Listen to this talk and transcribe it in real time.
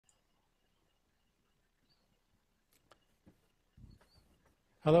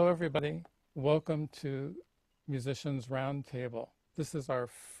Hello, everybody. Welcome to Musicians Roundtable. This is our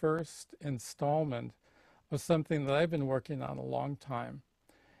first installment of something that I've been working on a long time.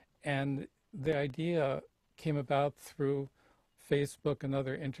 And the idea came about through Facebook and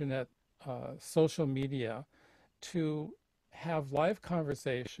other internet social media to have live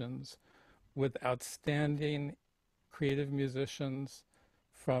conversations with outstanding creative musicians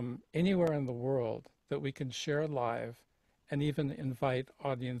from anywhere in the world that we can share live and even invite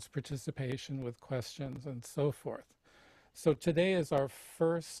audience participation with questions and so forth. So today is our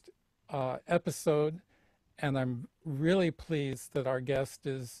first episode, and I'm really pleased that our guest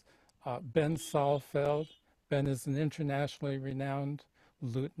is Ben Salfield. Ben is an internationally renowned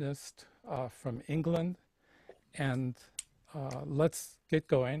lutenist from England, and let's get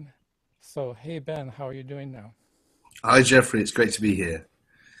going. So, hey Ben, how are you doing now? Hi Jeffrey, it's great to be here.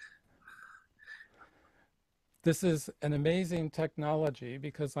 This is an amazing technology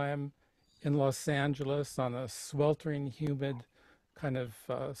because I am in Los Angeles on a sweltering, humid kind of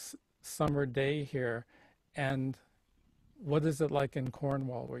summer day here. And what is it like in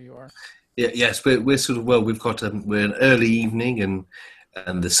Cornwall where you are? Yes, we're sort of we're an early evening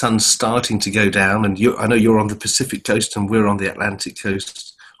and the sun's starting to go down. And I know you're on the Pacific coast and we're on the Atlantic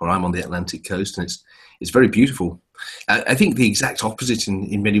coast, or I'm on the Atlantic coast, and it's very beautiful. I think the exact opposite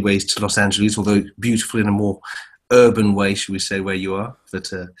in many ways to Los Angeles, although beautiful in a more urban way, should we say, where you are,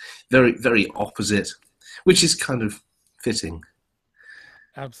 but very, very opposite, which is kind of fitting.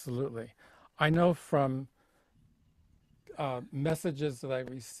 Absolutely. I know from messages that I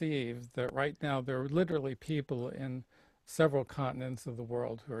received that right now there are literally people in several continents of the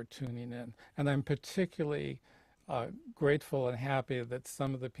world who are tuning in. And I'm particularly grateful and happy that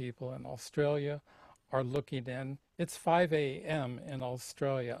some of the people in Australia are looking in. It's 5 a.m. in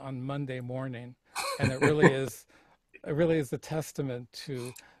Australia on Monday morning, and it really is a testament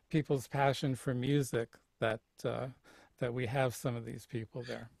to people's passion for music that that we have some of these people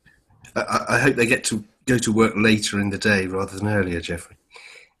there. I hope they get to go to work later in the day rather than earlier, Jeffrey.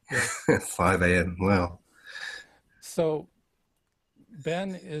 Yes. 5 a.m. Wow. So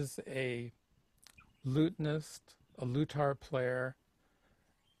Ben is a lutenist, a lutar player,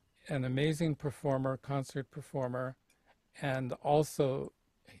 an amazing performer, concert performer, and also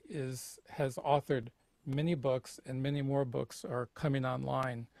has authored many books, and many more books are coming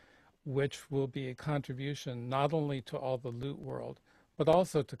online, which will be a contribution not only to all the lute world, but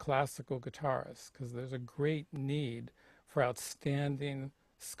also to classical guitarists, because there's a great need for outstanding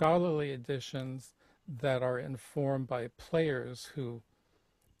scholarly editions that are informed by players who,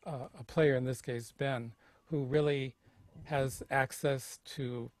 a player in this case, Ben, who really has access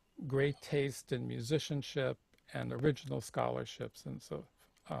to great taste in musicianship and original scholarships, and so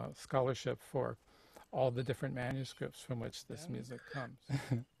scholarship for all the different manuscripts from which this music comes.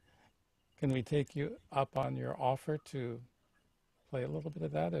 Can we take you up on your offer to play a little bit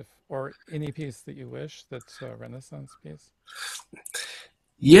of that, or any piece that you wish that's a Renaissance piece?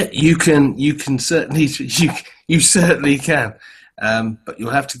 Yeah, you can. You can certainly. You certainly can. But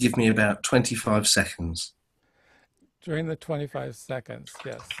you'll have to give me about 25 seconds. During the 25 seconds,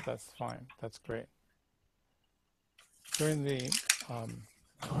 yes, that's fine. That's great. During the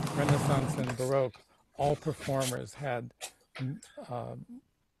Renaissance and Baroque, all performers had uh,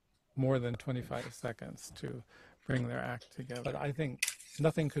 more than 25 seconds to bring their act together. But I think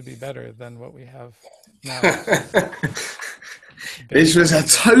nothing could be better than what we have now, which is This was a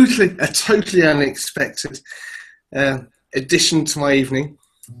totally unexpected addition to my evening.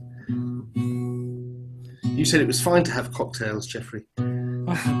 You said it was fine to have cocktails, Jeffrey.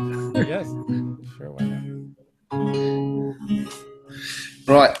 yes, sure, why not?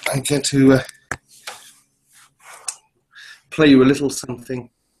 Right, I'm going to play you a little something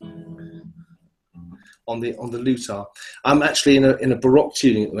on the lutar. I'm actually in a Baroque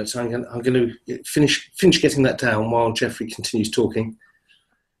tuning at the moment, so I'm going to finish getting that down while Jeffrey continues talking.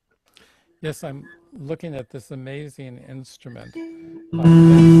 Yes, I'm looking at this amazing instrument.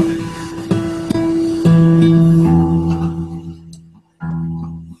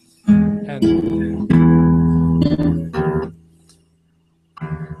 And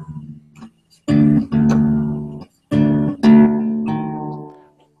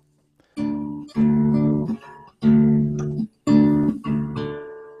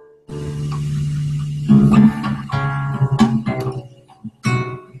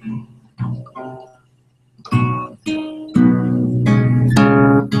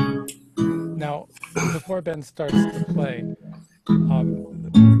now, before Ben starts to play,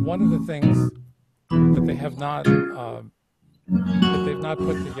 one of the things that they've not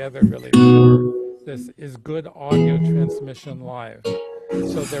put together really for this is good audio transmission live.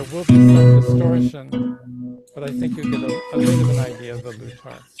 So there will be some distortion, but I think you get a bit of an idea of the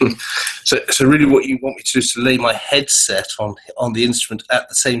lutar. So really what you want me to do is to lay my headset on the instrument at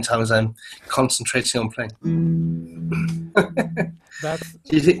the same time as I'm concentrating on playing. That's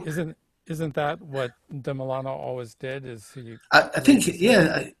Do you think? isn't that what De Milano always did? Is he I laid think, his head?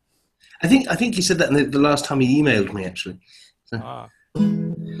 yeah. I think he said that in the last time he emailed me, actually. So Ah,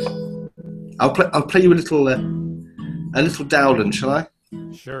 I'll play you a little Dowland, shall I?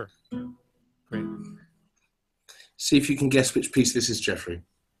 sure, great. See if you can guess which piece this is, Jeffrey.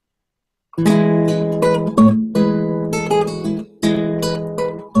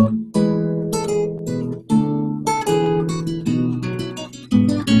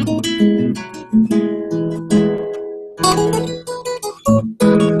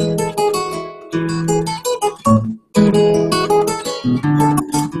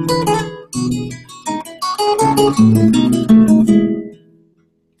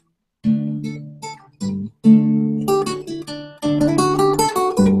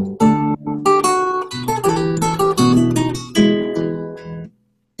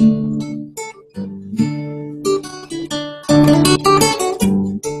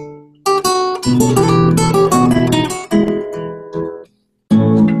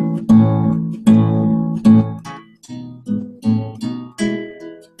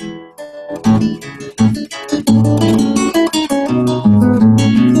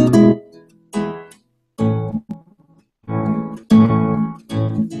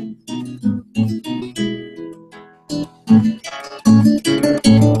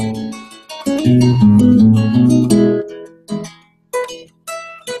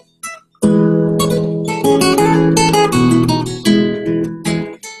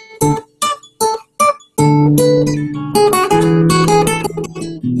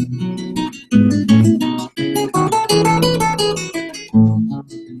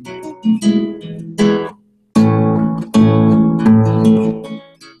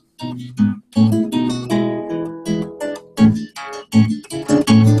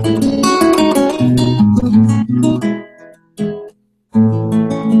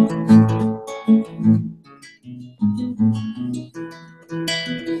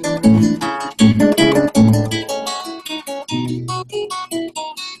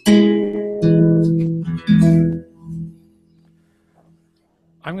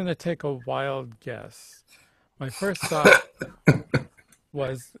 I'm going to take a wild guess. My first thought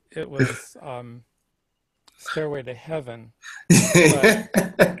was it was Stairway to Heaven,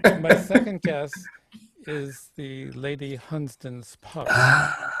 but my second guess is the Lady Hunsdon's Puffe.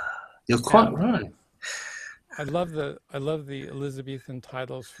 You're quite And right. I love the Elizabethan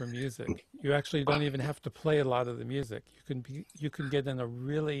titles for music. You actually don't even have to play a lot of the music. You can get in a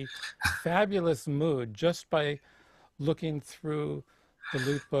really fabulous mood just by looking through the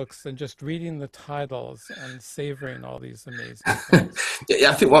lute books and just reading the titles and savoring all these amazing things. Yeah,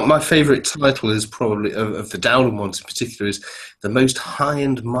 I think what my favourite title is probably of the Dowland ones in particular is "The Most High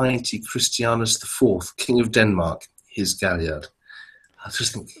and Mighty Christianus the Fourth, King of Denmark, His Galliard." I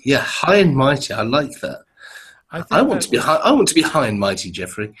just think, yeah, high and mighty. I like that. I I think want that to be high. I want to be high and mighty,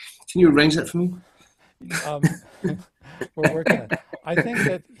 Jeffrey. Can you arrange that for me? um, we're working on it. I think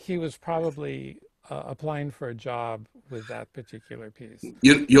that he was probably applying for a job with that particular piece.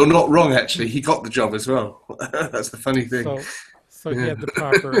 You're not wrong, actually. He got the job as well. That's the funny thing. So, so he Yeah. had the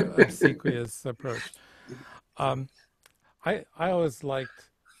proper obsequious approach. Um, I always liked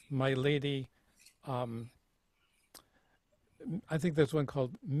My Lady. Um, I think there's one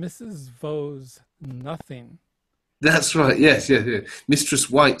called Mrs. Vaux's Nothing. That's right. Yes, yes, yes. Mistress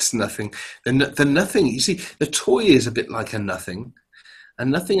White's nothing. The nothing. You see, the toy is a bit like a nothing. A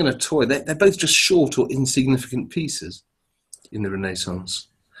nothing and a toy. They're both just short or insignificant pieces in the Renaissance.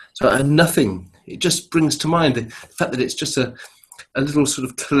 So a nothing. It just brings to mind the fact that it's just a little sort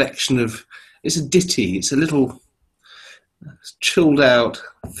of collection of. It's a ditty. It's a little chilled out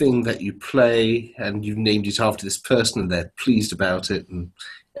thing that you play, and you've named it after this person, and they're pleased about it, and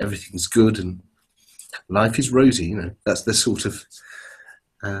everything's good, and life is rosy. You know, that's the sort of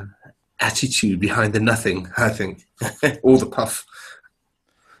uh, attitude behind the nothing, I think, or the puff.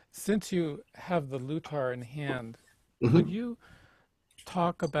 Since you have the lutar in hand, could Hmm. you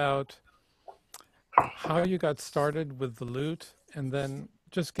talk about how you got started with the lute and then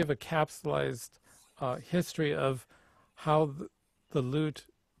just give a capsulized history of how the lute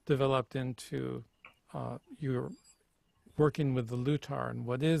developed into your working with the lutar and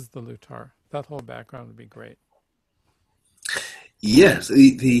what is the lutar? That whole background would be great. Yes,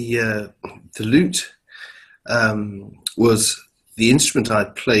 the lute was the instrument I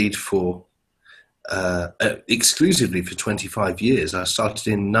played for exclusively for 25 years. I started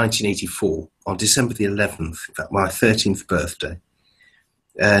in 1984 on December the 11th, in fact, my 13th birthday.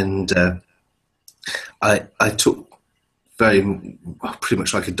 And I took pretty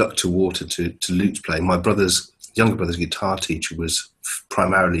much like a duck to water to lute playing. My younger brother's guitar teacher was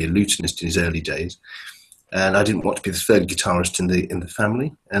primarily a lutenist in his early days, and I didn't want to be the third guitarist in the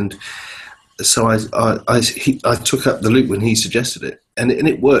family. And so I took up the lute when he suggested it, and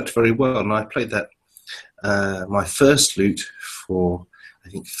it worked very well. And I played that my first lute for I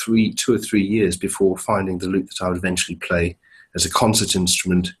think 2 or 3 years before finding the lute that I would eventually play as a concert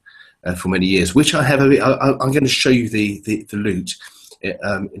instrument for many years. Which I have. I'm going to show you the lute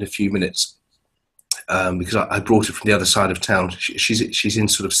in a few minutes because I brought it from the other side of town. She's in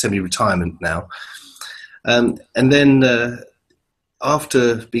sort of semi-retirement now, and then.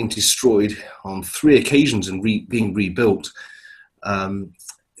 After being destroyed on 3 occasions and being rebuilt,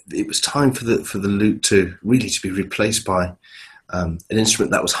 it was time for the lute to be replaced by an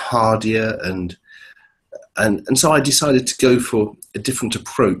instrument that was hardier, and so I decided to go for a different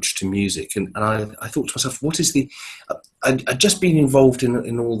approach to music. And I thought to myself, what is I'd just been involved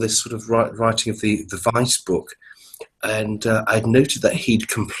in all this sort of writing of the Weiss book. And I'd noted that he'd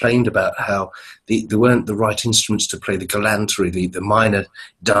complained about how there weren't the right instruments to play the galantery, the minor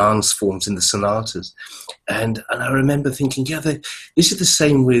dance forms in the sonatas. And I remember thinking, this is the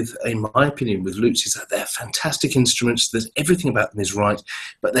same in my opinion, with lutes, is that they're fantastic instruments. There's everything about them is right,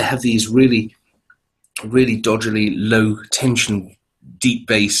 but they have these really, really dodgily low tension, deep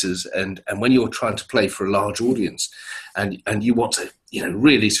basses. And when you're trying to play for a large audience and you want to,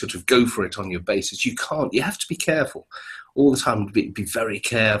 really sort of go for it on your basses, you can't. You have to be careful all the time. Be very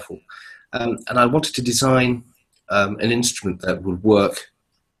careful. And I wanted to design an instrument that would work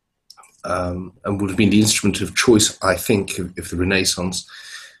and would have been the instrument of choice, I think, of the Renaissance,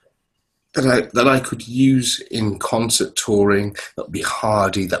 that I could use in concert touring, that would be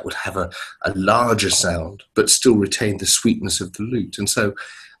hardy, that would have a larger sound, but still retain the sweetness of the lute. And so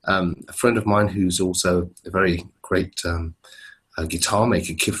a friend of mine who's also a very great guitar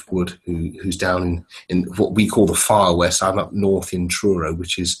maker, Puffe, who's down in what we call the far west. I'm up north in Truro,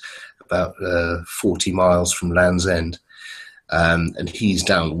 which is about 40 miles from Land's End, and he's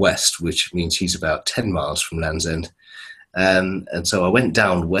down west, which means he's about 10 miles from Land's End. And so I went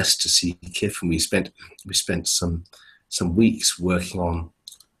down west to see Puffe, and we spent some weeks working on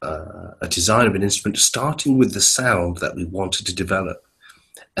a design of an instrument, starting with the sound that we wanted to develop,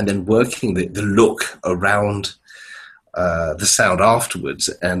 and then working the look around the sound afterwards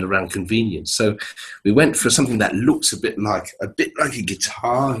and around convenience. So we went for something that looks a bit like a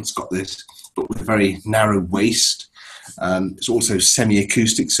guitar. It's got this, but with a very narrow waist. It's also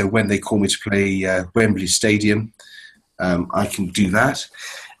semi-acoustic, so when they call me to play Wembley Stadium, I can do that.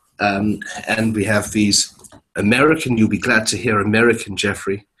 And we have these American, you'll be glad to hear, American,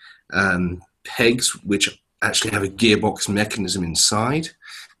 Jeffrey, pegs, which actually have a gearbox mechanism inside.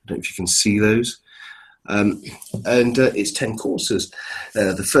 I don't know if you can see those. And it's 10 courses.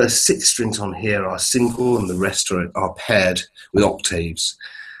 The first 6 strings on here are single, and the rest are paired with octaves.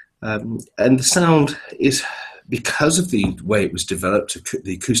 And the sound is, because of the way it was developed,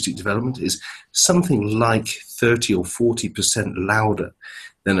 the acoustic development is something like 30 or 40% louder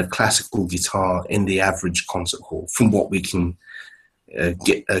than a classical guitar in the average concert hall, from what we can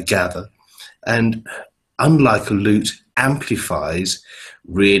gather. And unlike a lute, amplifies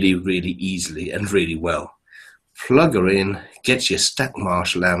really, really easily and really well. Plug her in, get your stack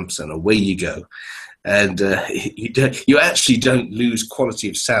Marshall amps, and away you go. And you actually don't lose quality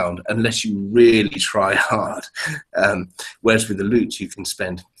of sound unless you really try hard. Whereas with the lute, you can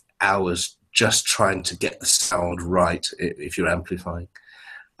spend hours just trying to get the sound right if you're amplifying.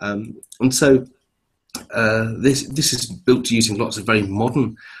 And so this is built using lots of very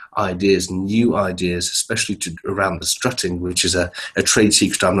modern ideas, new ideas, especially around the strutting, which is a trade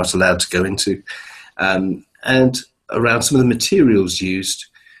secret I'm not allowed to go into, and around some of the materials used.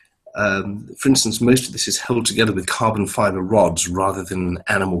 For instance, most of this is held together with carbon fiber rods rather than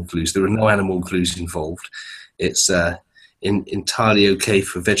animal glues. There are no animal glues involved. It's entirely okay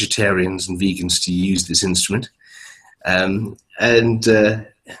for vegetarians and vegans to use this instrument. The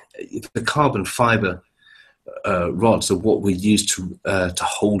carbon fiber rods are what were used to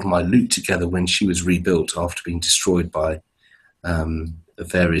hold my lute together when she was rebuilt after being destroyed by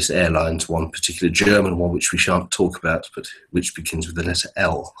various airlines, one particular German one, which we shan't talk about, but which begins with the letter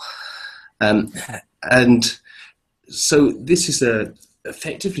L. And so this is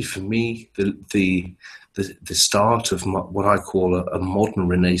effectively for me the start of what I call a modern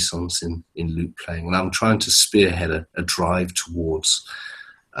renaissance in lute playing. And I'm trying to spearhead a drive towards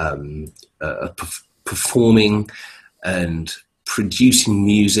performing and producing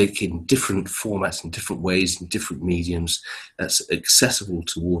music in different formats, in different ways, in different mediums, that's accessible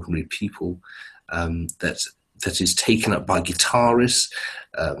to ordinary people, that is taken up by guitarists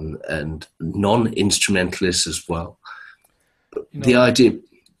and non-instrumentalists as well. The idea...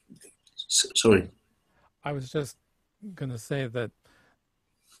 Sorry. I was just going to say that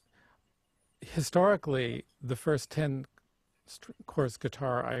historically, the first 10 chorus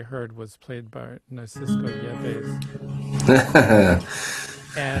guitar I heard was played by Narcisco Yepes.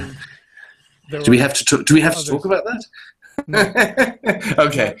 And do we have to talk about that? No.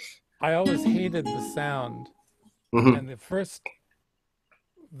 Okay. I always hated the sound, and the first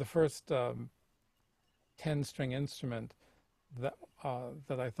 10-string instrument that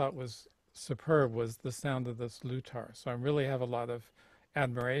I thought was superb was the sound of this lutar. So I really have a lot of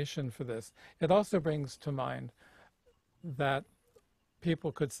admiration for this. It also brings to mind that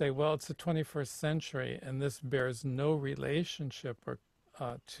people could say, well, it's the 21st century and this bears no relationship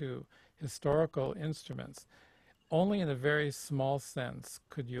to historical instruments. Only in a very small sense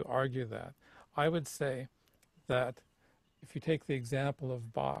could you argue that. I would say that if you take the example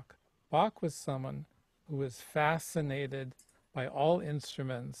of Bach, Bach was someone who was fascinated by all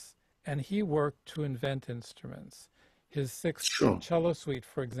instruments, and he worked to invent instruments. His sixth cello suite,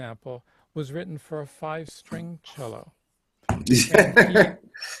 for example, was written for a 5-string cello.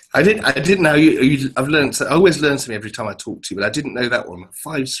 I didn't know you. I've learned. I always learn something every time I talk to you, but I didn't know that one.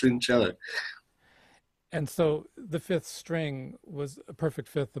 5-string cello. And so the 5th string was a perfect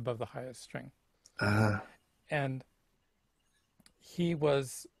fifth above the highest string. And he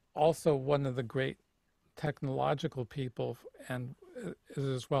was also one of the great technological people, and it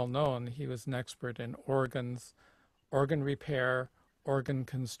is well known he was an expert in organs, organ repair, organ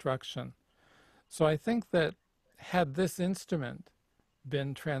construction. So I think that had this instrument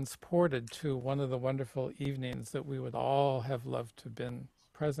been transported to one of the wonderful evenings that we would all have loved to have been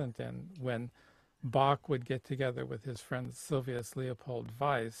present in, when Bach would get together with his friend Sylvius Leopold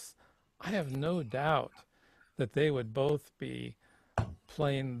Weiss, I have no doubt that they would both be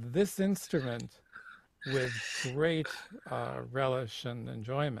playing this instrument with great relish and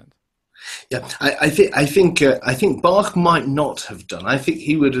enjoyment. Yeah, I think Bach might not have done. I think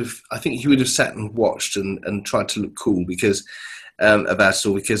he would have sat and watched and tried to look cool because about it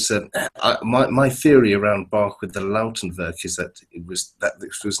all. Because my theory around Bach with the Lautenwerk is that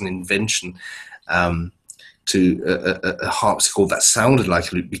this was an invention to a harpsichord that sounded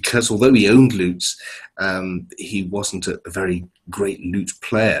like a lute. Because although he owned lutes, he wasn't a very great lute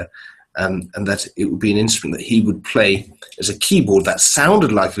player. And that it would be an instrument that he would play as a keyboard that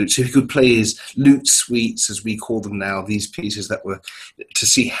sounded like a lute. So he could play his lute suites, as we call them now, these pieces that were to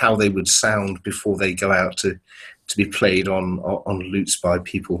see how they would sound before they go out to be played on lutes by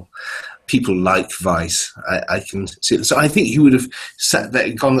people like Weiss. I can see it. So I think he would have sat there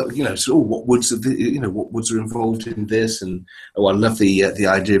and gone, what woods are involved in this, and I love the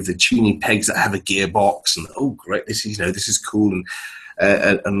idea of the tuning pegs that have a gearbox, and great, this is cool,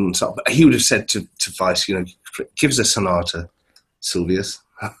 and so he would have said to Weiss, give us a sonata, Sylvius.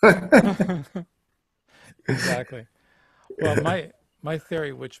 Exactly. Well, my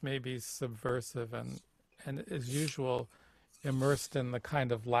theory, which may be subversive and as usual immersed in the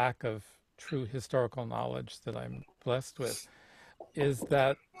kind of lack of true historical knowledge that I'm blessed with, is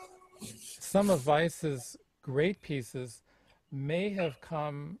that some of Weiss's great pieces may have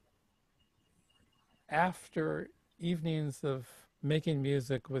come after evenings of making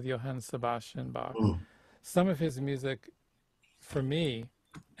music with Johann Sebastian Bach. Some of his music, for me,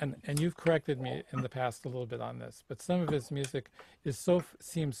 and you've corrected me in the past a little bit on this, but some of his music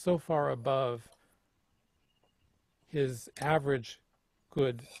seems so far above his average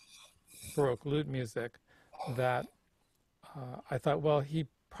good Baroque lute music that I thought, well, he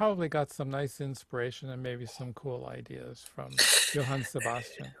probably got some nice inspiration and maybe some cool ideas from Johann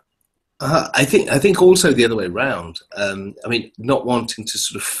Sebastian. I think also the other way around. Not wanting to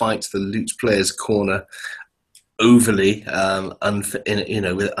sort of fight the lute player's corner overly,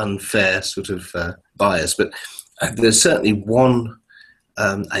 with unfair sort of bias, but there's certainly one.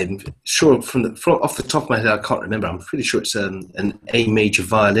 I'm sure off the top of my head, I can't remember. I'm pretty sure it's an A major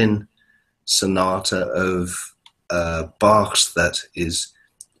violin sonata of Bach's that is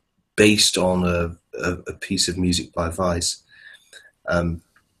based on a piece of music by Weiss.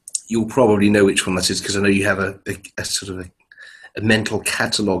 You'll probably know which one that is because I know you have a sort of a mental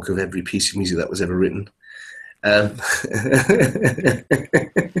catalogue of every piece of music that was ever written.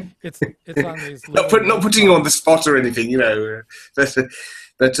 It's on these. Not putting you on the spot or anything,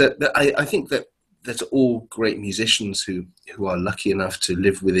 but I think that that's all great musicians who are lucky enough to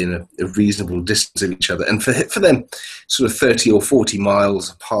live within a reasonable distance of each other, and for them, sort of 30 or 40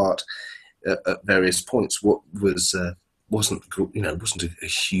 miles apart at various points, what was wasn't a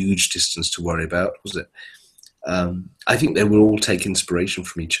huge distance to worry about, was it? I think they will all take inspiration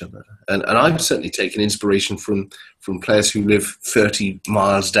from each other, and I've certainly taken inspiration from players who live 30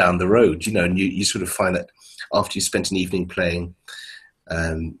 miles down the road. And you sort of find that after you spent an evening playing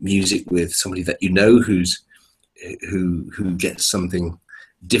music with somebody that who gets something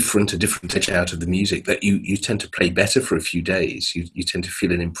different, a different edge out of the music, that you tend to play better for a few days. You tend to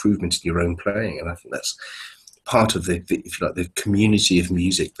feel an improvement in your own playing, and I think that's part of the if you like, the community of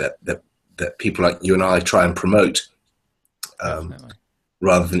music that people like you and I try and promote,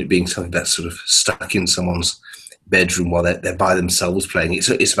 rather than it being something that's sort of stuck in someone's bedroom while they're by themselves playing.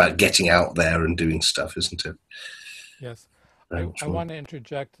 It's about getting out there and doing stuff, isn't it? Yes. I want to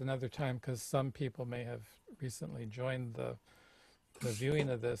interject another time, because some people may have recently joined the viewing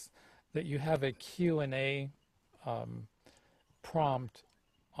of this, that you have a Q&A prompt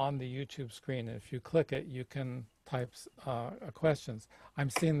on the YouTube screen. And if you click it, you can type questions. I'm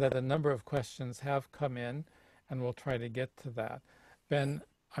seeing that a number of questions have come in, and we'll try to get to that. Ben,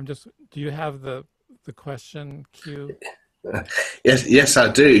 do you have the question queue? Yes, I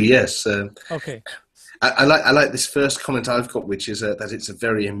do. Yes. Okay. I like this first comment I've got, which is that it's a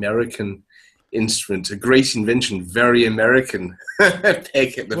very American instrument, a great invention, very American.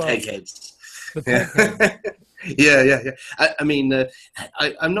 Pegheads. The pegheads. Yeah. I mean,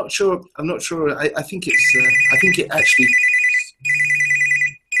 I'm not sure. I think it actually.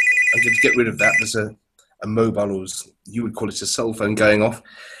 I'm going to get rid of that. There's a mobile, or you would call it a cell phone, going off.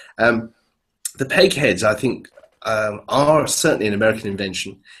 The pegheads, I think, are certainly an American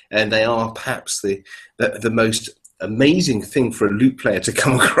invention, and they are perhaps the most amazing thing for a lute player to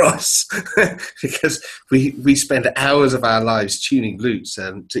come across, because we spend hours of our lives tuning lutes,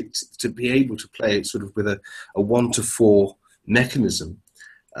 to be able to play it sort of with a 1-to-4 mechanism.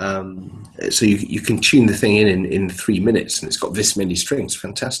 So you can tune the thing in 3 minutes, and it's got this many strings.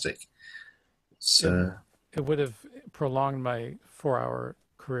 Fantastic. So it would have prolonged my 4-hour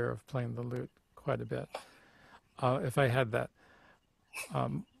career of playing the lute quite a bit, if I had that.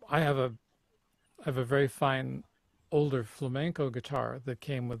 I have a very fine older flamenco guitar that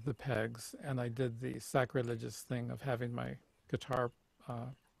came with the pegs, and I did the sacrilegious thing of having my guitar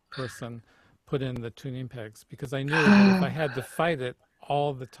person put in the tuning pegs, because I knew that if I had to fight it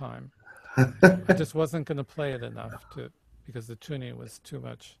all the time, I just wasn't going to play it enough because the tuning was too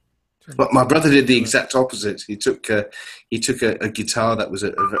much. My brother did the exact opposite. He took a guitar that was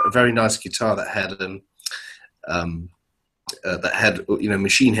a very nice guitar that had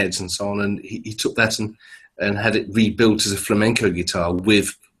machine heads and so on, and he took that and had it rebuilt as a flamenco guitar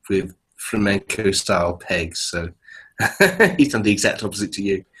with flamenco style pegs. So he's done the exact opposite to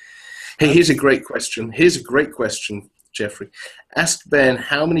you. Hey, here's a great question, Jeffrey. Ask Ben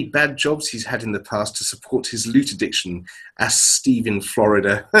how many bad jobs he's had in the past to support his lute addiction. Ask Steve in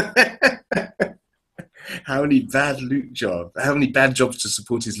Florida. How many bad jobs to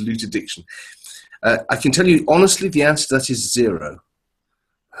support his lute addiction? I can tell you honestly, the answer to that is 0.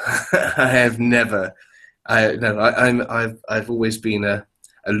 I have never. I've always been a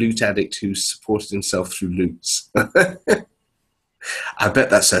lute addict who supported himself through lutes. I bet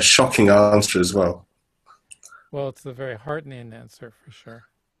that's a shocking answer as well. Well, it's a very heartening answer for sure.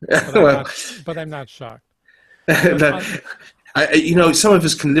 But I'm not shocked. No, some of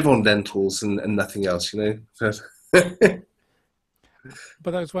us can live on lentils and nothing else,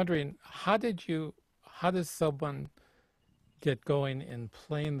 But I was wondering, how does someone get going in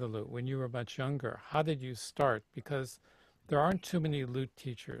playing the lute when you were much younger? How did you start? Because there aren't too many lute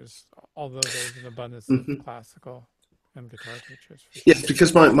teachers, although there's an abundance of classical and guitar teachers. Yes,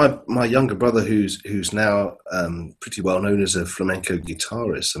 because my younger brother, who's now pretty well known as a flamenco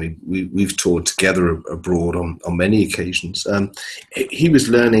guitarist. I mean, we've toured together abroad on many occasions. He was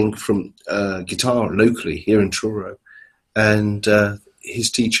learning from guitar locally here in Truro, and his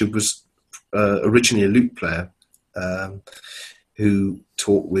teacher was originally a lute player, who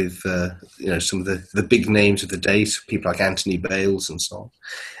taught with some of the big names of the day, so people like Anthony Bales and so on.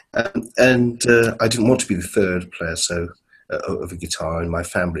 And I didn't want to be the third player of a guitar in my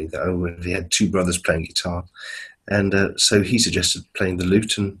family. I already had 2 brothers playing guitar, and so he suggested playing the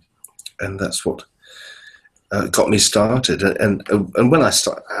lute, and that's what got me started. And when I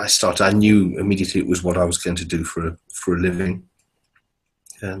started, I knew immediately it was what I was going to do for a living,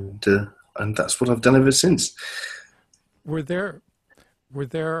 and that's what I've done ever since. Were there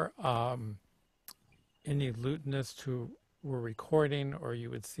any lutenists who were recording or you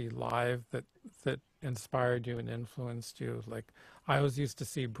would see live that inspired you and influenced you? Like I always used to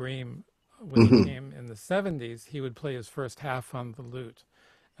see Bream when he Hmm. came in the 70s, he would play his first half on the lute,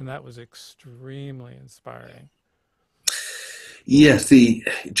 and that was extremely inspiring. Yes, the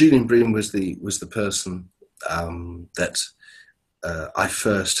Julian Bream was the person that I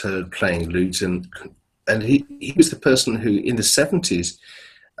first heard playing lute, and he was the person who in the 70s,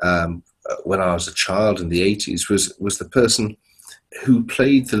 when I was a child in the 80s, was the person who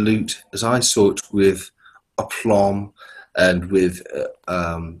played the lute as I saw it, with aplomb and with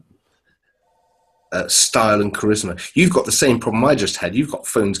style and charisma. You've got the same problem I just had. You've got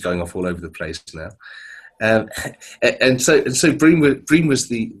phones going off all over the place now. Um, and so Bream was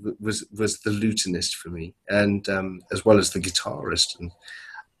the lutenist for me, and as well as the guitarist. And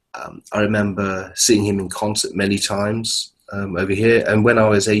I remember seeing him in concert many times over here. And when I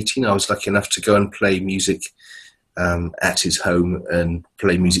was 18, I was lucky enough to go and play music at his home and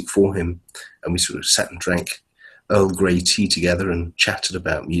play music for him. And we sort of sat and drank Earl Grey tea together and chatted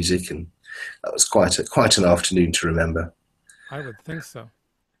about music. And that was quite an afternoon to remember. I would think so.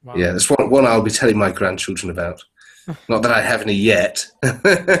 Yeah, Wow. that's one I'll be telling my grandchildren about. Not that I have any yet.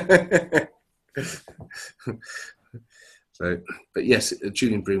 So, but yes,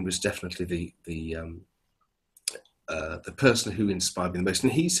 Julian Bream was definitely the person who inspired me the most.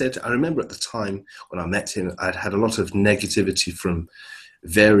 And he said, I remember at the time when I met him, I'd had a lot of negativity from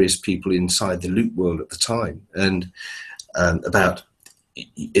various people inside the lute world at the time, and about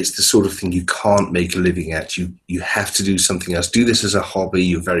it's the sort of thing you can't make a living at. You have to do something else. Do this as a hobby.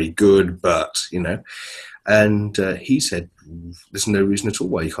 You're very good, but you know. And he said, "There's no reason at all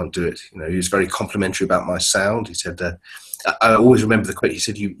why you can't do it." You know, he was very complimentary about my sound. He said, "I always remember the quote." He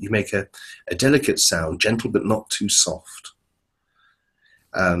said, "You make a delicate sound, gentle but not too soft."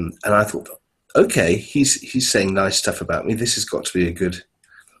 And I thought, okay, he's saying nice stuff about me. This has got to be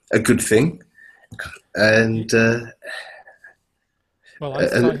a good thing. And Well, uh,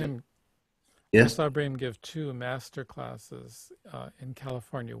 I yeah, saw Bream give two master classes in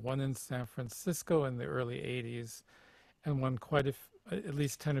California, one in San Francisco in the early 80s, and one at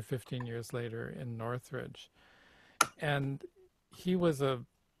least 10 or 15 years later in Northridge. And he was a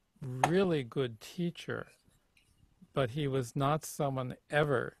really good teacher, but he was not someone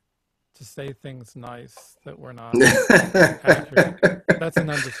ever to say things nice that were not accurate. That's an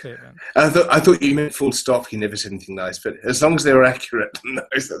understatement. I thought you meant full stop. He never said anything nice, but as long as they were accurate,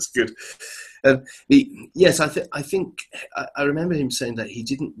 nice, that's good. Yes, I think I remember him saying that he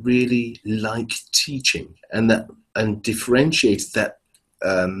didn't really like teaching, and differentiated that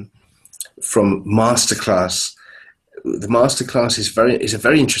from masterclass. The masterclass is a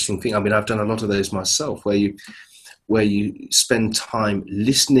very interesting thing. I mean, I've done a lot of those myself, where you spend time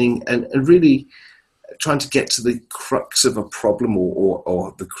listening and really trying to get to the crux of a problem,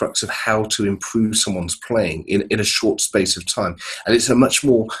 or the crux of how to improve someone's playing in a short space of time. And it's a much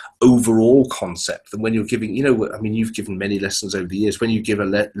more overall concept than when you're giving, I mean, you've given many lessons over the years. When you give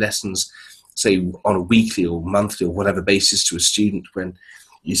lessons, say, on a weekly or monthly or whatever basis to a student, when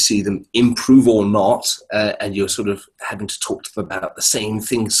you see them improve or not, and you're sort of having to talk to them about the same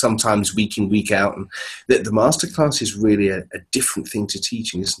thing sometimes week in, week out. And the masterclass is really a different thing to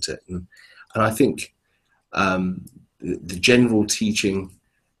teaching, isn't it? And I think the general teaching,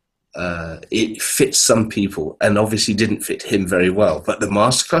 it fits some people, and obviously didn't fit him very well. But the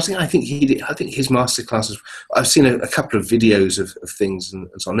masterclass, I think he did. I think his masterclasses. I've seen a couple of videos of things, and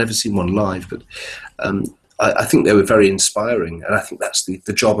so I've never seen one live, but I think they were very inspiring, and I think that's the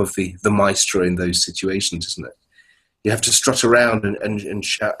job of the maestro in those situations, isn't it? You have to strut around and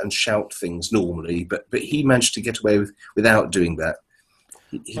shout things normally, but he managed to get away without doing that.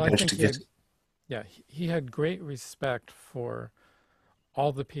 He Well, I managed think to get. he had great respect for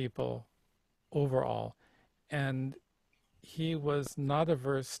all the people overall, and he was not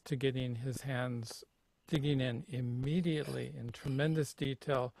averse to getting his hands digging in immediately in tremendous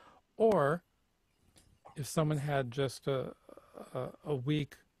detail, or if someone had just a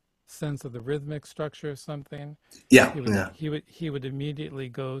weak sense of the rhythmic structure of something, Yeah, yeah. he would immediately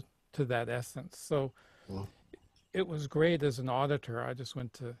go to that essence. So it was great as an auditor. I just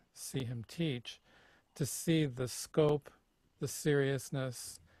went to see him teach, to see the scope, the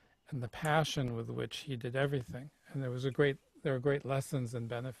seriousness, and the passion with which he did everything. And there were great lessons and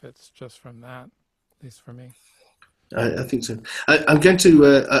benefits just from that, at least for me. I think so. I'm going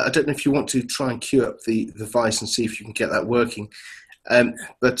to. I don't know if you want to try and cue up the Vice and see if you can get that working.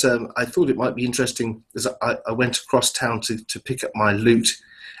 But I thought it might be interesting, as I went across town to pick up my lute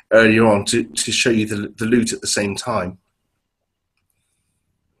earlier on, to show you the lute at the same time.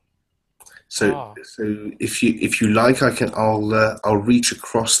 Ah, so if you like, I'll reach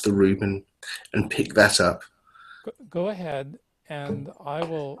across the room and pick that up. go ahead, and I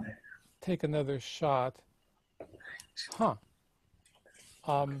will take another shot. Huh.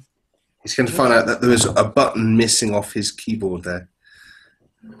 Um, He's going to find this out that there was a button missing off his keyboard there.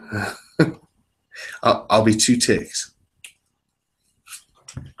 I'll be 2 ticks.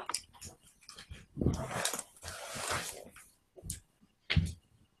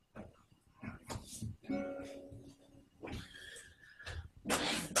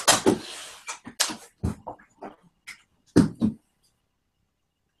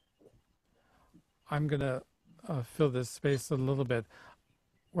 I'm gonna fill this space a little bit.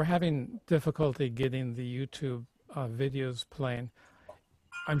 We're having difficulty getting the YouTube videos playing.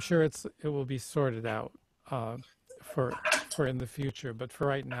 I'm sure it will be sorted out uh, for in the future, but for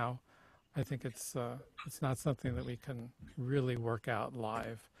right now, I think it's not something that we can really work out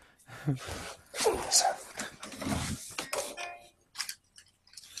live.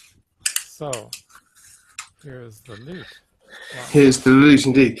 So here is the lute. Wow. Here's the lute,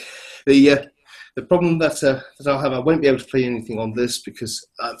 indeed. The problem that I'll have, I won't be able to play anything on this because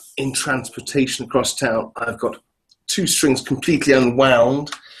in transportation across town, I've got 2 strings completely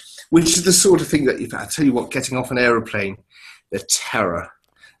unwound, which is the sort of thing that, I tell you what, getting off an aeroplane, the terror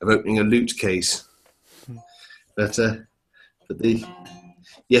of opening a lute case. But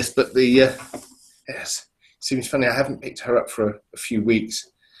yes, it seems funny. I haven't picked her up for a few weeks.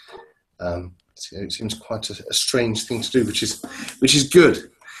 It seems quite a strange thing to do, which is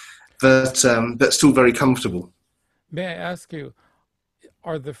good, but still very comfortable. May I ask you,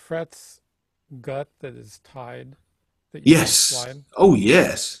 are the frets gut that is tied that you can Yes. slide? Oh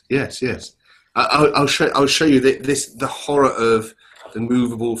yes. I'll show you the horror of the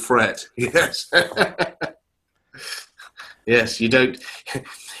movable fret. Yes. Yes. You don't.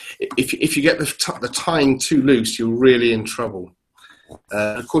 If you get the tying too loose, you're really in trouble.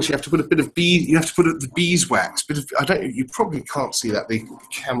 Of course, you have to put a bit of You have to put the beeswax. You probably can't see that. The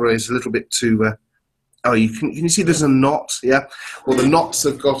camera is a little bit too. Oh, can you see? There's a knot. Yeah. Well, the knots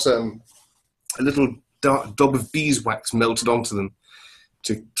have got a little daub of beeswax melted onto them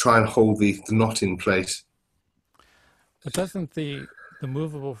to try and hold the knot in place. But doesn't the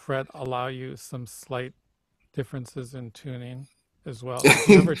movable fret allow you some slight differences in tuning as well? Do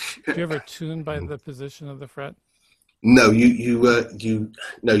you ever tune by the position of the fret? No, you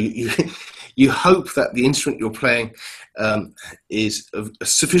hope that the instrument you're playing is of a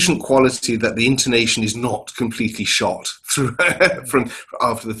sufficient quality that the intonation is not completely shot through from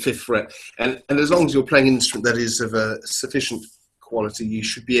after the 5th fret, and as long as you're playing an instrument that is of a sufficient quality, you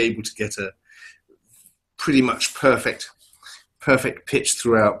should be able to get a pretty much perfect pitch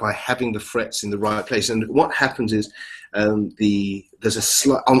throughout by having the frets in the right place. And what happens is there's a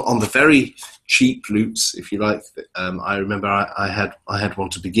slight on the very cheap lutes, if you like. I remember I had one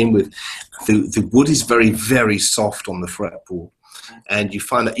to begin with. The wood is very, very soft on the fretboard, and you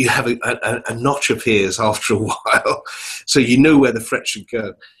find that you have a notch appears after a while, so you know where the fret should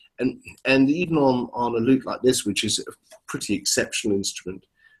go. And even on a lute like this, which is a pretty exceptional instrument,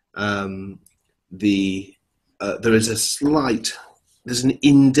 there is there's an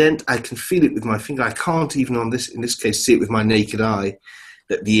indent. I can feel it with my finger. I can't even in this case see it with my naked eye,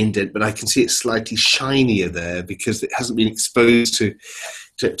 that the indent, but I can see it slightly shinier there because it hasn't been exposed to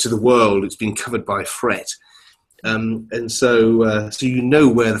the world. It's been covered by fret, and so you know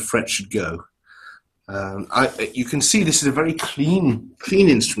where the fret should go. You can see this is a very clean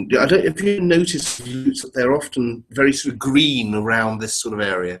instrument. I don't. If you notice, they're often very sort of green around this sort of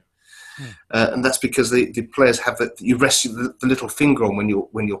area. And that's because the players have you rest the little finger on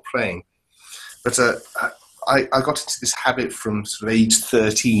when you're playing. But I got into this habit from sort of age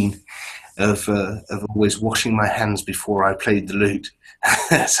 13 of always washing my hands before I played the lute.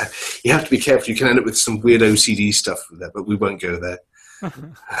 So you have to be careful. You can end up with some weird OCD stuff with that, but we won't go there.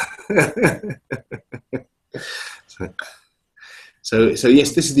 So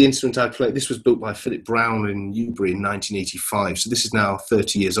yes, this is the instrument I play. This was built by Philip Brown in Newbury in 1985. So this is now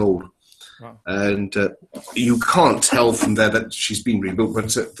 30 years old. Wow. And you can't tell from there that she's been rebuilt,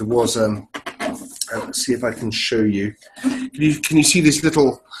 but there was. Let's see if I can show you. Can you see these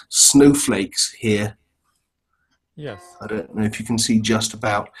little snowflakes here? Yes. I don't know if you can see just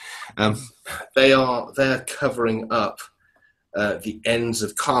about. They're covering up the ends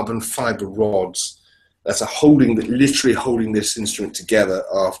of carbon fiber rods that are literally holding this instrument together.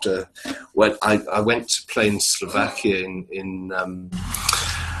 After when I went to play in Slovakia in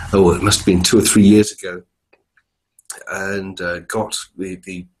it must have been 2 or 3 years ago, and got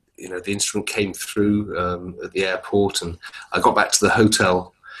the instrument came through at the airport, and I got back to the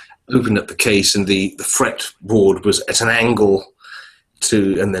hotel, opened up the case, and the fretboard was at an angle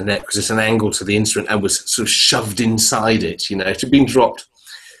to, and the neck was at an angle to the instrument, and was sort of shoved inside it. You know, it had been dropped.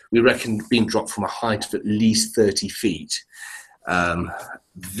 We reckon being dropped from a height of at least 30 feet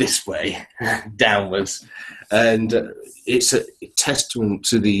this way downwards, and it's a testament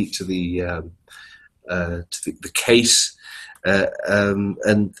to the case and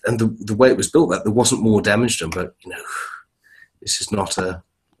the way it was built, that there wasn't more damage done. But you know, this is not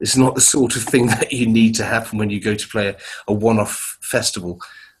the sort of thing that you need to happen when you go to play a one-off festival.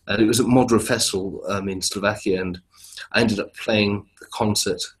 And it was at Modra Festival in Slovakia, and I ended up playing the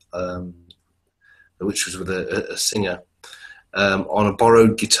concert, which was with a singer, on a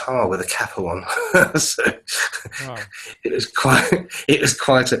borrowed guitar with a capo on. So wow. It was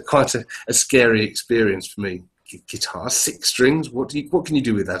quite a scary experience for me. Guitar, 6 strings. What can you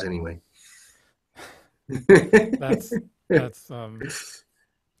do with that anyway?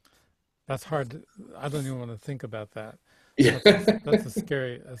 That's hard. I don't even want to think about that. Yeah, that's a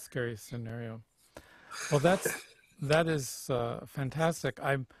scary scenario. Well, that is fantastic.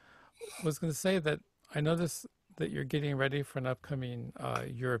 I was going to say that I noticed that you're getting ready for an upcoming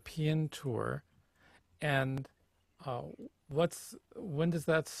European tour, and when does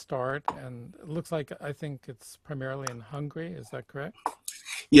that start? And it looks like, I think it's primarily in Hungary. Is that correct?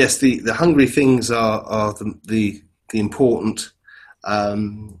 Yes, the Hungary things are the important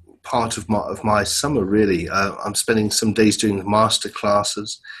part of my summer, really. I'm spending some days doing master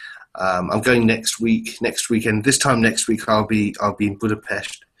classes. I'm going next weekend. This time next week I'll be in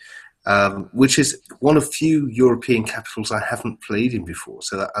Budapest, which is one of few European capitals I haven't played in before.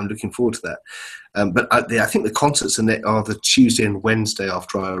 So I'm looking forward to that. But I think the concerts are the Tuesday and Wednesday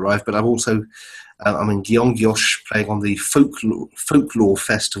after I arrive. But I'm in Gyongos playing on the folklore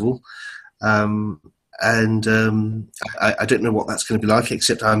festival. And I don't know what that's going to be like,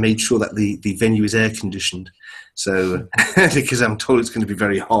 except I made sure that the venue is air conditioned, so because I'm told it's going to be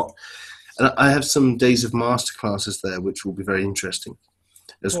very hot. And I have some days of master classes there, which will be very interesting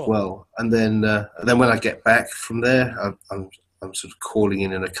as well. And then when I get back from there, I'm sort of calling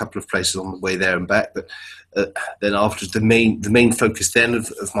in a couple of places on the way there and back. But then after the main focus then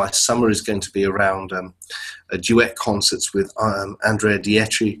of my summer is going to be around duet concerts with Andrea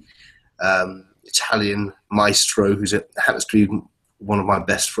Dietri, Italian maestro, happens to be one of my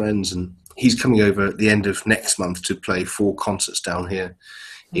best friends, and he's coming over at the end of next month to play 4 concerts down here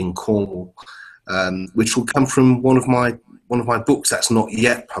in Cornwall, which will come from one of my books that's not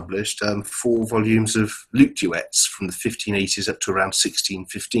yet published, 4 volumes of lute duets from the 1580s up to around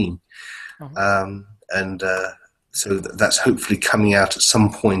 1615. So that's hopefully coming out at some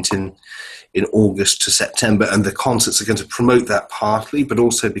point in August to September, and the concerts are going to promote that partly, but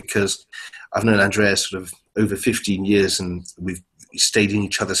also because I've known Andrea sort of over 15 years, and we've stayed in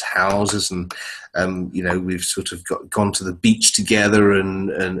each other's houses, and you know, we've sort of gone to the beach together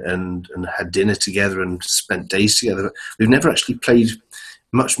and had dinner together and spent days together. But we've never actually played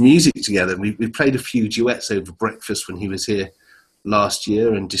much music together. We played a few duets over breakfast when he was here last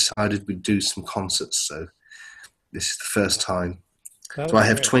year, and decided we'd do some concerts. So this is the first time. So I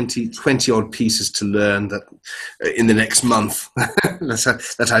have 20 odd pieces to learn that in the next month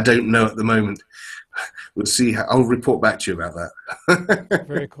that I don't know at the moment. We'll see. I'll report back to you about that.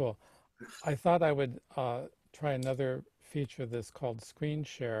 Very cool. I thought I would try another feature that's called Screen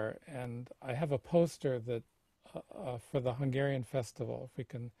Share, and I have a poster that for the Hungarian festival, if we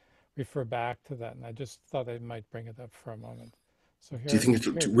can refer back to that, and I just thought I might bring it up for a moment. So here, do you think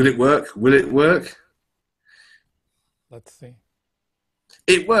will it work? Will it work? Let's see.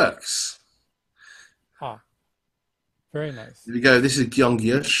 It works. Very nice. Here we go. This is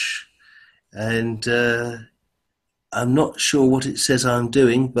Gyongos, and I'm not sure what it says I'm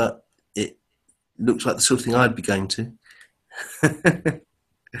doing, but it looks like the sort of thing I'd be going to.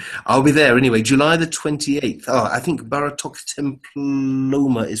 I'll be there anyway, July the 28th. I think Baratok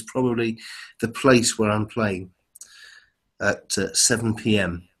Temploma is probably the place where I'm playing at 7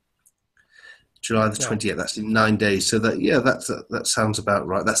 p.m. July the 28th. That's in 9 days. So that sounds about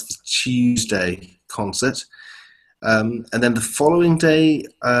right. That's the Tuesday concert, and then the following day,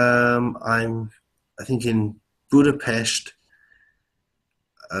 I'm I think in Budapest,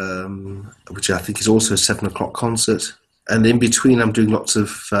 which I think is also a 7 o'clock concert. And in between, I'm doing lots of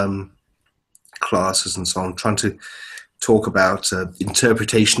classes and so on, trying to talk about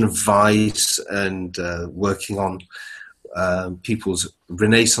interpretation of vice and working on people's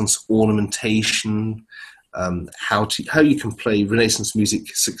Renaissance ornamentation, how you can play Renaissance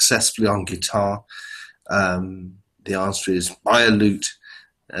music successfully on guitar. The answer is buy a lute.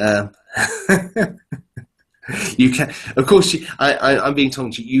 You can, of course. I'm being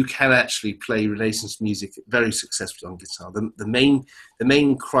told you can actually play Renaissance music very successfully on guitar. The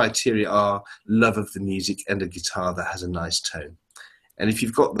main criteria are love of the music and a guitar that has a nice tone. And if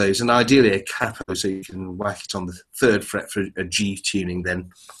you've got those, and ideally a capo, so you can whack it on the third fret for a G tuning, then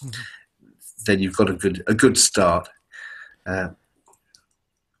you've got a good start. Uh,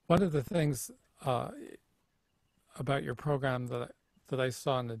 One of the things about your program that I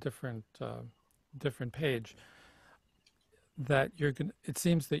saw on a different page, that it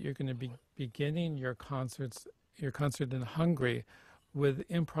seems that you're going to be beginning your concert in Hungary with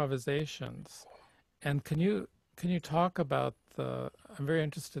improvisations. And can you talk about I'm very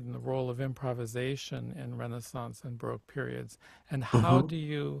interested in the role of improvisation in Renaissance and Baroque periods, and how mhm. do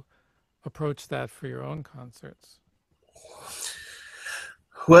you approach that for your own concerts?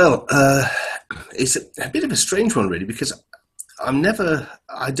 Well, it's a bit of a strange one, really, because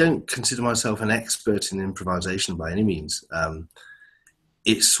I don't consider myself an expert in improvisation by any means.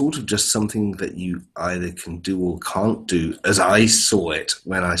 It's sort of just something that you either can do or can't do, as I saw it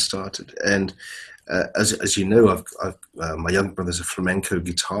when I started. And as you know, my younger brother's a flamenco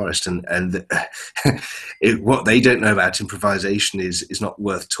guitarist, and what they don't know about improvisation is not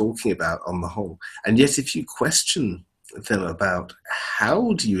worth talking about on the whole. And yet, if you question them about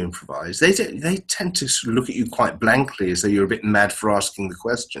how do you improvise, they tend to sort of look at you quite blankly, as though you're a bit mad for asking the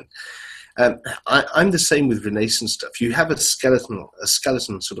question. I'm the same with Renaissance stuff. You have a skeleton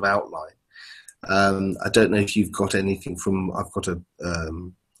sort of outline. I don't know if you've got anything from. I've got a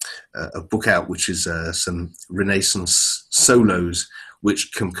book out which is some Renaissance solos,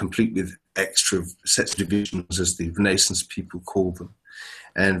 which come complete with extra sets of divisions, as the Renaissance people call them,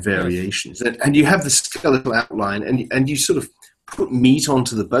 and Yes. variations. And you have the skeletal outline, and you sort of put meat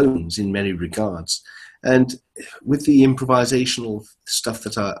onto the bones in many regards. And with the improvisational stuff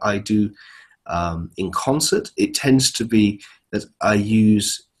that I do in concert, it tends to be that I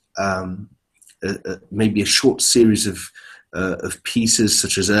use maybe a short series of pieces,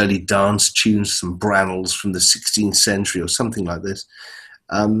 such as early dance tunes, some Brannels from the 16th century or something like this.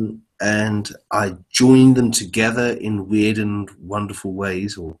 And I join them together in weird and wonderful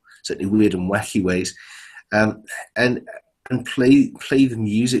ways, or certainly weird and wacky ways, um, and and play the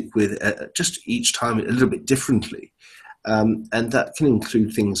music with just each time a little bit differently. And that can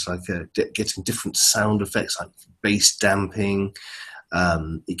include things like getting different sound effects, like bass damping.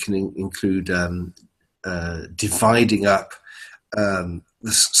 It can include dividing up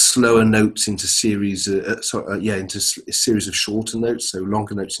the slower notes into into a series of shorter notes, so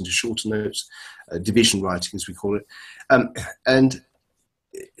longer notes into shorter notes, division writing as we call it, and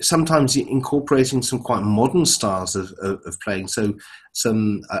sometimes incorporating some quite modern styles of playing. So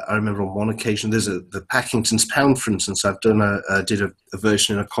I remember on one occasion, there's the Packington's Pound, for instance. Did a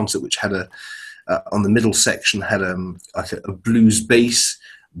version in a concert which had on the middle section had like a blues bass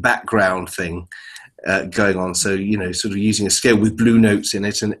background thing going on. So, sort of using a scale with blue notes in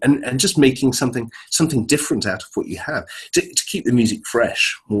it, and just making something different out of what you have to keep the music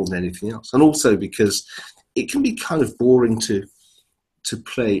fresh more than anything else. And also because it can be kind of boring to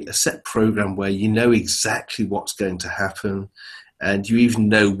play a set program where you know exactly what's going to happen, and you even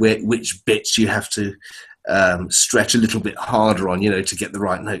know which bits you have to stretch a little bit harder on, to get the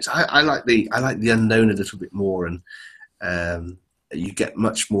right notes. I like the unknown a little bit more, and you get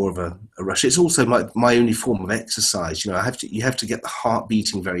much more of a rush. It's also my only form of exercise. You have to get the heart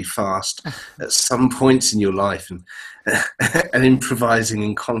beating very fast at some points in your life, and and improvising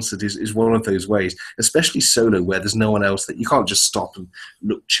in concert is one of those ways, especially solo, where there's no one else, that you can't just stop and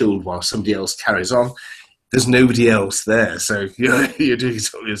look chilled while somebody else carries on. There's nobody else there, so you're doing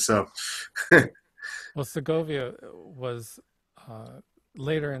it all yourself. Well, Segovia was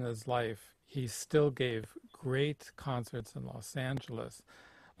later in his life, he still gave great concerts in Los Angeles,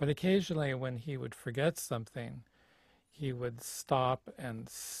 but occasionally when he would forget something, he would stop and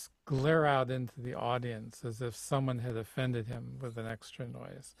glare out into the audience as if someone had offended him with an extra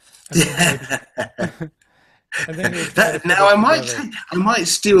noise. And then he would and then he would try to put Now it together. I might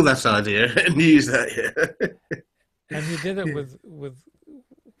steal that idea and use that here. And he did it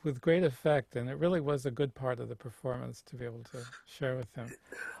with great effect, and it really was a good part of the performance to be able to share with him.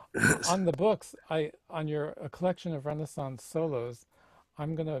 On the books, on your a collection of Renaissance solos,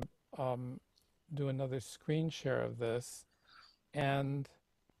 I'm gonna do another screen share of this, and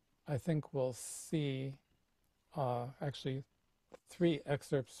I think we'll see actually three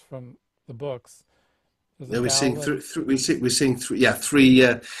excerpts from the books. There's a No, we're seeing Dowland, we're seeing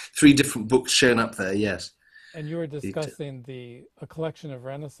three different books shown up there. Yes. and you were It, discussing a collection of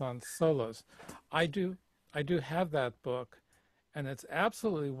Renaissance solos. I do I do have that book, and it's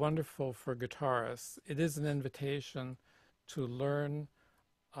absolutely wonderful for guitarists. It is an invitation to learn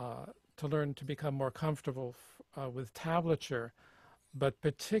to become more comfortable with tablature, but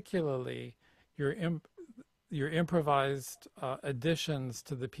particularly your your improvised additions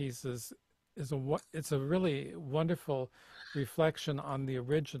to the pieces it's a really wonderful reflection on the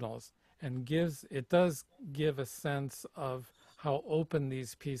originals, and it does give a sense of how open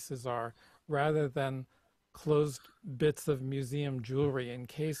these pieces are rather than closed bits of museum jewelry in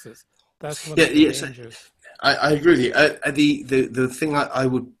cases. That's one Yeah, of the yes, dangers. I agree with you. The thing I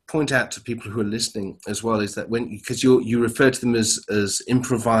would point out to people who are listening as well is that because you refer to them as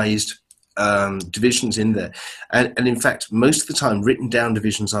improvised divisions in there, and in fact most of the time written down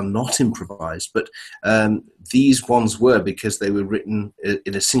divisions are not improvised, but these ones were, because they were written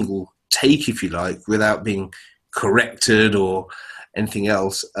in a single take, if you like, without being corrected or anything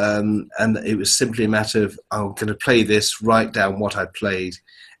else, and it was simply a matter of, I'm going to play this, write down what I played,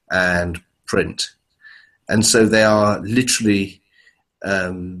 and print. And so they are literally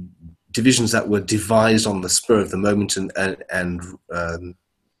divisions that were devised on the spur of the moment and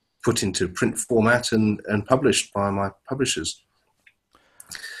put into print format and published by my publishers.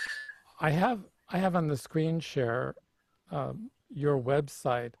 I have on the screen share your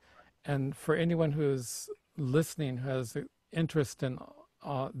website, and for anyone who's listening who has interest in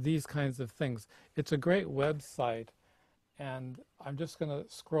these kinds of things, it's a great website. And I'm just going to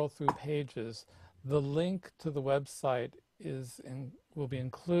scroll through pages. The link to the website will be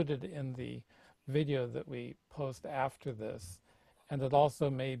included in the video that we post after this, and it also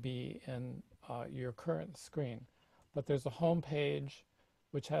may be in your current screen. But there's a home page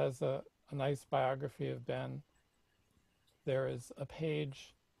which has a nice biography of Ben. There is a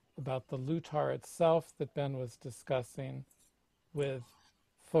page about the lutar itself that Ben was discussing, with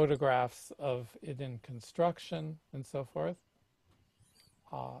photographs of it in construction and so forth.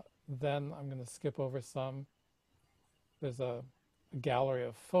 Then I'm going to skip over some. There's a gallery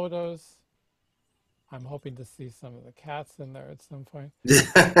of photos. I'm hoping to see some of the cats in there at some point.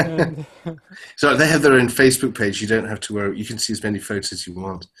 And So they have their own Facebook page. You don't have to worry. You can see as many photos as you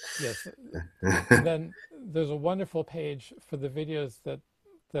want. yes, and then there's a wonderful page for the videos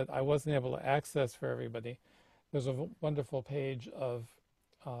that I wasn't able to access for everybody. There's a wonderful page of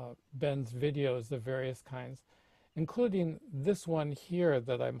Ben's videos of various kinds, including this one here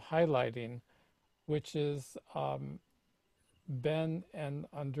that I'm highlighting, which is Ben and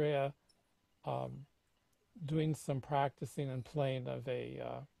Andrea doing some practicing and playing of a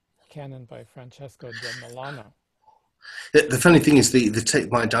canon by Francesco da Milano. The funny thing is,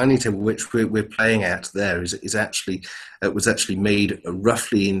 my dining table, which we're playing at there, is actually was actually made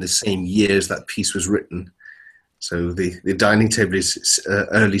roughly in the same year as that piece was written. So the dining table is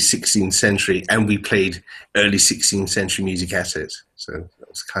early 16th century, and we played early 16th century music at it. So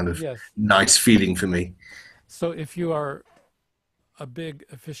that's kind of Yes. nice feeling for me. So if you are a big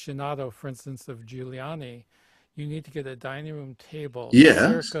aficionado, for instance, of Giuliani, you need to get a dining room table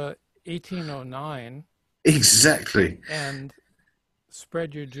circa 1809. Exactly. And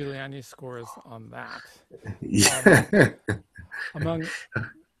spread your Giuliani scores on that. Yeah.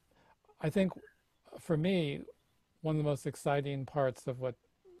 I think for me, one of the most exciting parts of what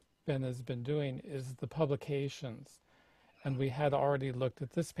Ben has been doing is the publications. And we had already looked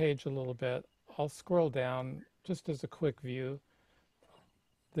at this page a little bit. I'll scroll down just as a quick view.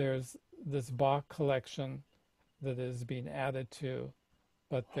 There's this Bach collection that is being added to,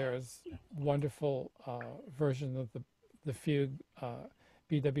 but there's wonderful version of the fugue,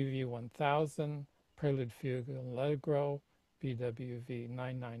 BWV 1000, Prelude Fugue Allegro, BWV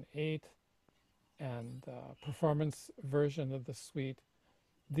 998, and performance version of the suite.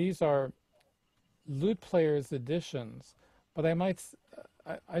 These are lute players' editions, but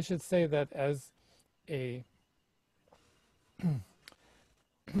I should say that as a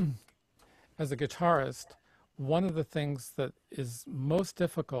as a guitarist, one of the things that is most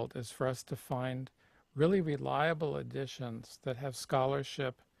difficult is for us to find really reliable editions that have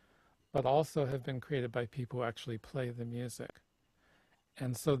scholarship, but also have been created by people who actually play the music.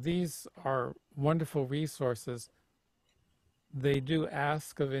 And so these are wonderful resources. They do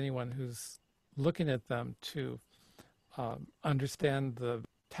ask of anyone who's looking at them to understand the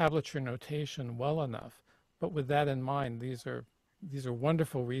tablature notation well enough. But with that in mind, these are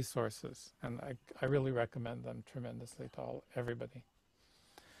wonderful resources, and I really recommend them tremendously to everybody.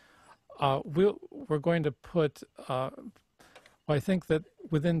 We're going to put, well, I think that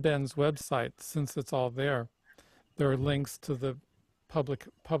within Ben's website, since it's all there are links to the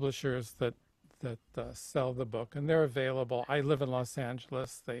publishers that sell the book, and they're available. I live in Los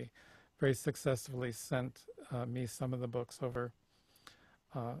Angeles. They very successfully sent me some of the books over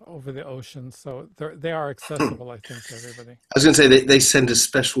over the ocean. So they are accessible, I think, to everybody. I was going to say they send a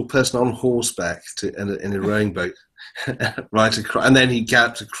special person on horseback in a rowing boat right across, and then he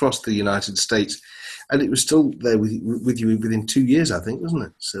galloped across the United States, and it was still there with you within 2 years, I think, wasn't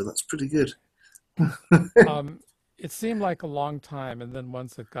it? So that's pretty good. It seemed like a long time, and then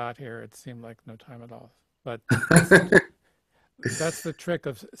once it got here, it seemed like no time at all. But that's the trick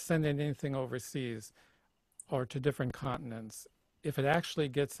of sending anything overseas or to different continents. If it actually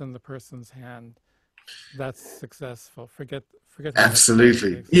gets in the person's hand, that's successful. Forget how much time it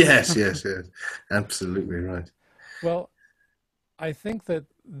Absolutely, takes. yes, yes, yes, absolutely right. Well, I think that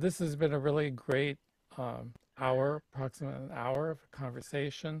this has been a really great hour, approximately an hour of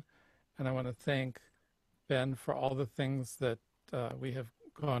conversation, and I want to thank Ben for all the things that we have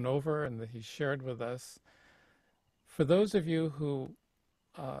gone over and that he shared with us. For those of you who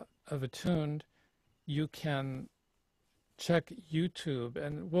have attuned, you can check YouTube,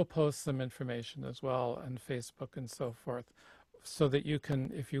 and we'll post some information as well on Facebook and so forth, so that you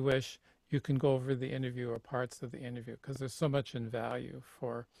can, if you wish, you can go over the interview or parts of the interview, because there's so much in value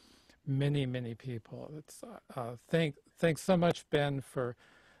for many, many people. It's thanks so much, Ben, for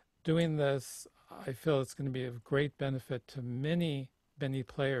doing this. I feel it's going to be of great benefit to many, many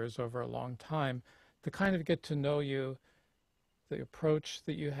players over a long time to kind of get to know you, the approach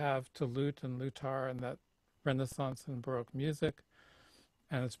that you have to lute and lutar and that Renaissance and Baroque music.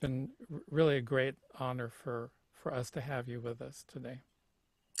 And it's been really a great honor for us to have you with us today.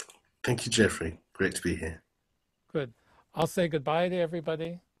 Thank you, Jeffrey. Great to be here. Good. I'll say goodbye to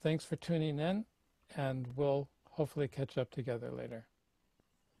everybody. Thanks for tuning in, and we'll hopefully catch up together later.